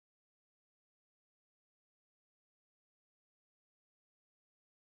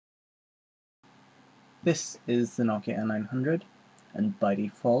This is the Nokia N900, and by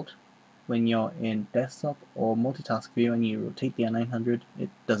default, when you're in desktop or multitask view and you rotate the N900, it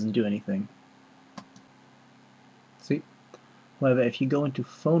doesn't do anything. See? However, if you go into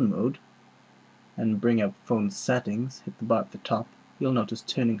phone mode and bring up phone settings, hit the bar at the top, you'll notice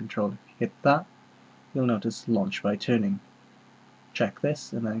turning control. If you hit that, you'll notice launch by turning. Check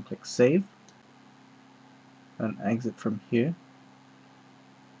this and then click save and exit from here.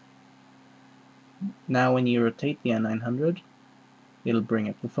 Now when you rotate the N900, it'll bring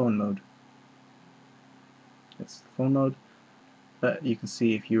up the phone mode. It's the phone mode, but you can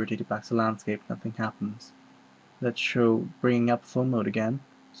see if you rotate it back to landscape, nothing happens. Let's show bringing up phone mode again.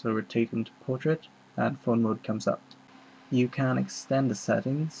 So rotate into portrait and phone mode comes up. You can extend the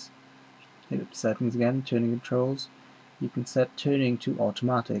settings. Hit up settings again, turning controls. You can set turning to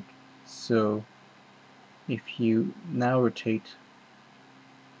automatic. So if you now rotate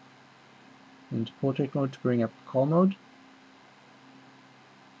into portrait mode to bring up call mode,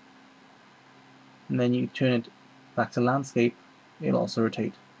 and then you turn it back to landscape, it'll also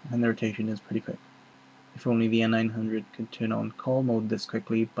rotate, and the rotation is pretty quick. If only the N900 could turn on call mode this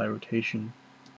quickly by rotation.